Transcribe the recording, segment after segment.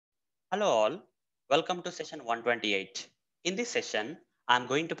Hello all, welcome to session 128. In this session, I am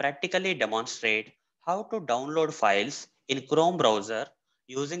going to practically demonstrate how to download files in Chrome browser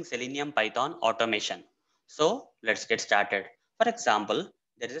using Selenium Python automation. So let's get started. For example,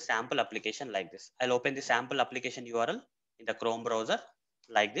 there is a sample application like this. I'll open the sample application URL in the Chrome browser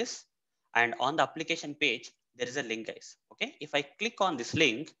like this. And on the application page, there is a link guys. Okay, if I click on this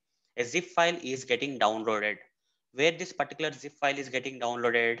link, a zip file is getting downloaded. Where this particular zip file is getting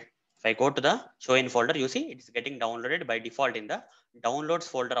downloaded, if I go to the show in folder, you see it's getting downloaded by default in the downloads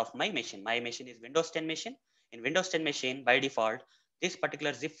folder of my machine. My machine is Windows 10 machine. In Windows 10 machine, by default, this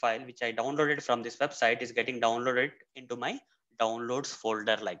particular zip file which I downloaded from this website is getting downloaded into my downloads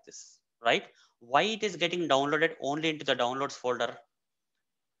folder like this, right? Why it is getting downloaded only into the downloads folder?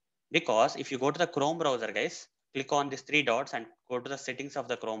 Because if you go to the Chrome browser, guys, click on these three dots and go to the settings of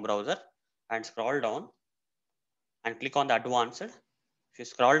the Chrome browser and scroll down and click on the advanced. If you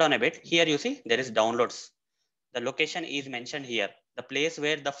scroll down a bit, here you see there is downloads. The location is mentioned here. The place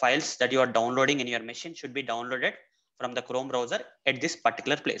where the files that you are downloading in your machine should be downloaded from the Chrome browser at this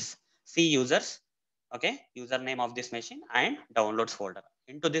particular place. See users, okay, username of this machine and downloads folder.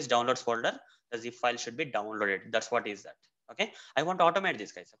 Into this downloads folder, the zip file should be downloaded. That's what is that. Okay, I want to automate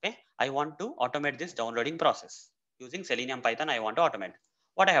this, guys. Okay, I want to automate this downloading process using Selenium Python. I want to automate.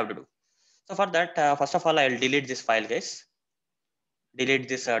 What I have to do? So for that, first of all, I'll delete this file, guys. Delete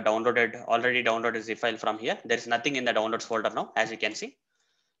this already downloaded zip file from here. There is nothing in the downloads folder now, as you can see.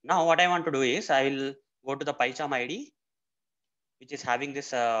 Now what I want to do is I will go to the PyCharm ID, which is having this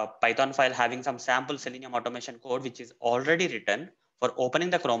Python file having some sample Selenium automation code, which is already written for opening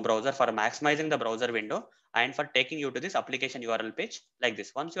the Chrome browser, for maximizing the browser window, and for taking you to this application URL page like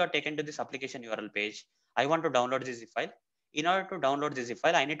this. Once you are taken to this application URL page, I want to download this zip file. In order to download the zip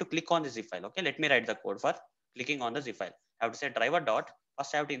file, I need to click on the zip file. Okay, let me write the code for clicking on the zip file. I have to say driver dot.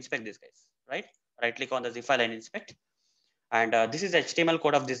 First, I have to inspect this, guys. Right? Right click on the zip file and inspect. And this is HTML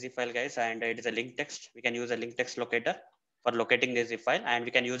code of this zip file, guys, and it is a link text. We can use a link text locator for locating this zip file, and we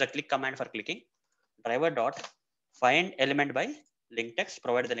can use a click command for clicking. Driver dot find element by link text,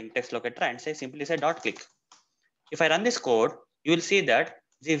 provide the link text locator, and simply say dot click. If I run this code, you will see that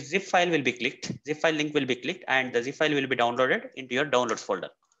the zip file will be clicked, zip file link will be clicked, and the zip file will be downloaded into your downloads folder.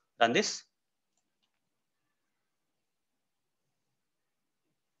 Run this.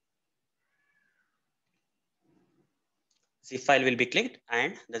 Zip file will be clicked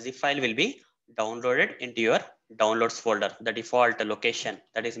and the zip file will be downloaded into your downloads folder, the default location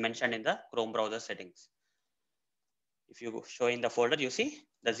that is mentioned in the Chrome browser settings. If you show in the folder, you see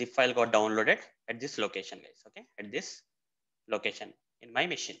the zip file got downloaded at this location, guys. Okay, at this location in my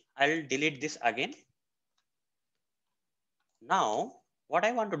machine. I'll delete this again. Now, what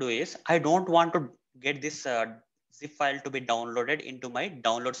I want to do is I don't want to get this zip file to be downloaded into my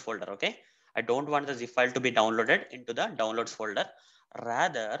downloads folder. Okay, I don't want the zip file to be downloaded into the downloads folder.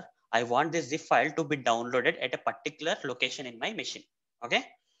 Rather, I want this zip file to be downloaded at a particular location in my machine. Okay,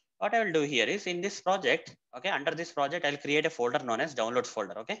 what I will do here is in this project, okay, under this project, I'll create a folder known as downloads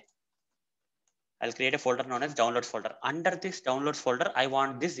folder. Okay, I'll create a folder known as downloads folder. Under this downloads folder, I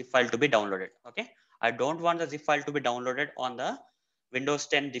want this zip file to be downloaded. Okay, I don't want the zip file to be downloaded on the Windows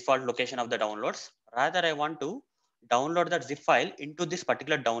 10 default location of the downloads. Rather, I want to download that zip file into this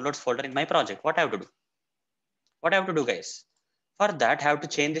particular downloads folder in my project. What I have to do? What I have to do, guys? For that, I have to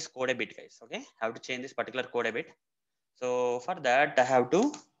change this code a bit, guys. Okay, I have to change this particular code a bit. So for that, I have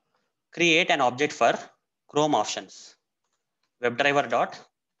to create an object for Chrome options. WebDriver dot.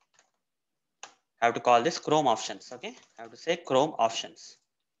 I have to call this Chrome options. Okay, I have to say Chrome options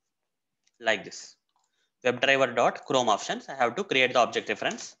like this. WebDriver dot Chrome options. I have to create the object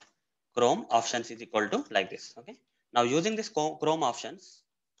reference. Chrome options is equal to like this. Okay. Now using this Chrome options,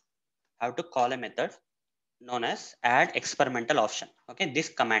 I have to call a method known as add experimental option. Okay, this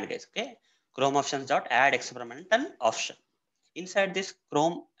command, guys. Okay, Chrome options dot add experimental option. Inside this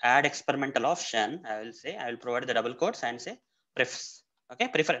Chrome add experimental option, I will provide the double quotes and say prefs. Okay,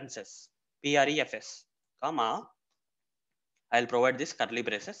 preferences, prefs, comma. I'll provide this curly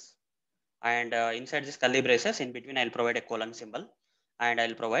braces, and inside this curly braces, in between, I'll provide a colon symbol, and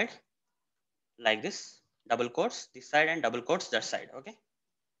I'll provide like this double quotes this side and double quotes that side. Okay,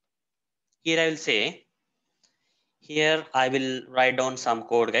 here I will say, here I will write down some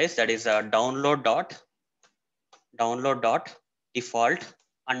code, guys, that is download dot default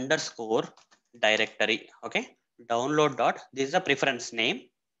underscore directory. Okay, download dot, this is a preference name,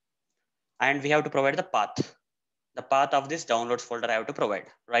 and we have to provide the path of this downloads folder. I have to provide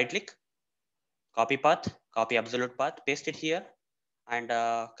right click, copy path, copy absolute path, paste it here, and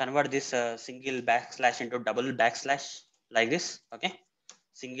convert this single backslash into double backslash like this. Okay,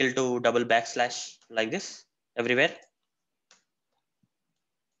 single to double backslash like this everywhere.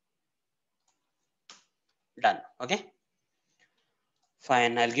 Done. Okay.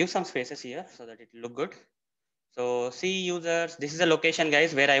 Fine. I'll give some spaces here so that it will look good. So see users, this is the location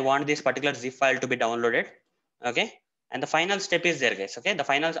guys where I want this particular zip file to be downloaded. Okay. And the final step is there guys. Okay. The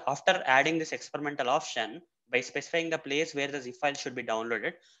final, after adding this experimental option, by specifying the place where the zip file should be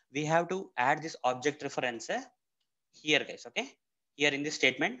downloaded, we have to add this object reference here guys. Okay. Here in this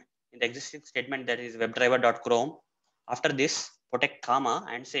statement, in the existing statement, that is webdriver.chrome. After this, put a comma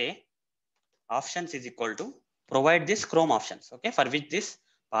and say options is equal to provide this Chrome options. Okay. For which this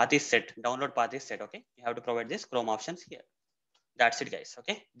path is set, download path is set. Okay. You have to provide this Chrome options here. That's it guys.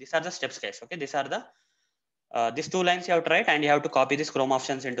 Okay. These are the steps guys. Okay. These are the these two lines you have to write, and you have to copy this Chrome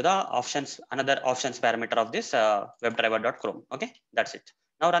options into the options, another options parameter of this webdriver.chrome. Okay. That's it.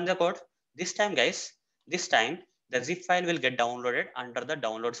 Now run the code. This time guys, this time the zip file will get downloaded under the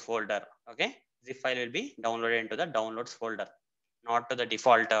downloads folder. Okay. Zip file will be downloaded into the downloads folder, not to the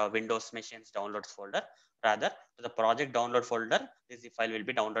default Windows machines downloads folder. Rather, to the project download folder, this zip file will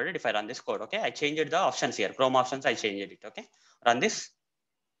be downloaded if I run this code. Okay. I changed the options here. Chrome options, I changed it. Okay. Run this.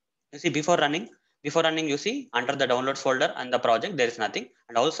 You see, before running, you see under the downloads folder and the project, there is nothing.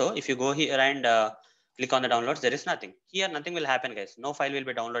 And also, if you go here and click on the downloads, there is nothing. Here, nothing will happen, guys. No file will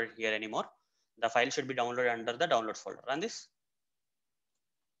be downloaded here anymore. The file should be downloaded under the downloads folder. Run this.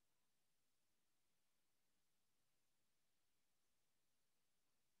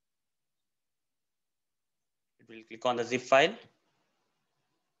 It will click on the zip file.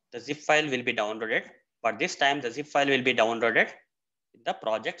 The zip file will be downloaded, but this time the zip file will be downloaded in the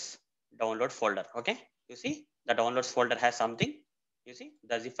projects download folder. Okay. You see, the downloads folder has something. You see,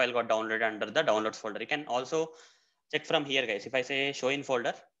 the zip file got downloaded under the downloads folder. You can also check from here guys. If I say show in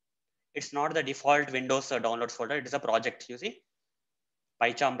folder, it's not the default Windows downloads folder. It is a project. You see,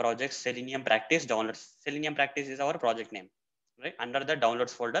 PyCharm projects, Selenium practice downloads. Selenium practice is our project name, right? Under the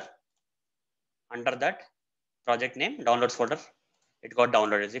downloads folder, under that project name downloads folder, it got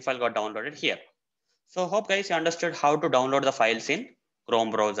downloaded. Zip file got downloaded here. So hope guys you understood how to download the files in Chrome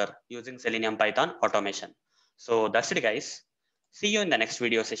browser using Selenium Python automation. So that's it guys. See you in the next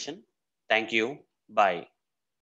video session. Thank you. Bye.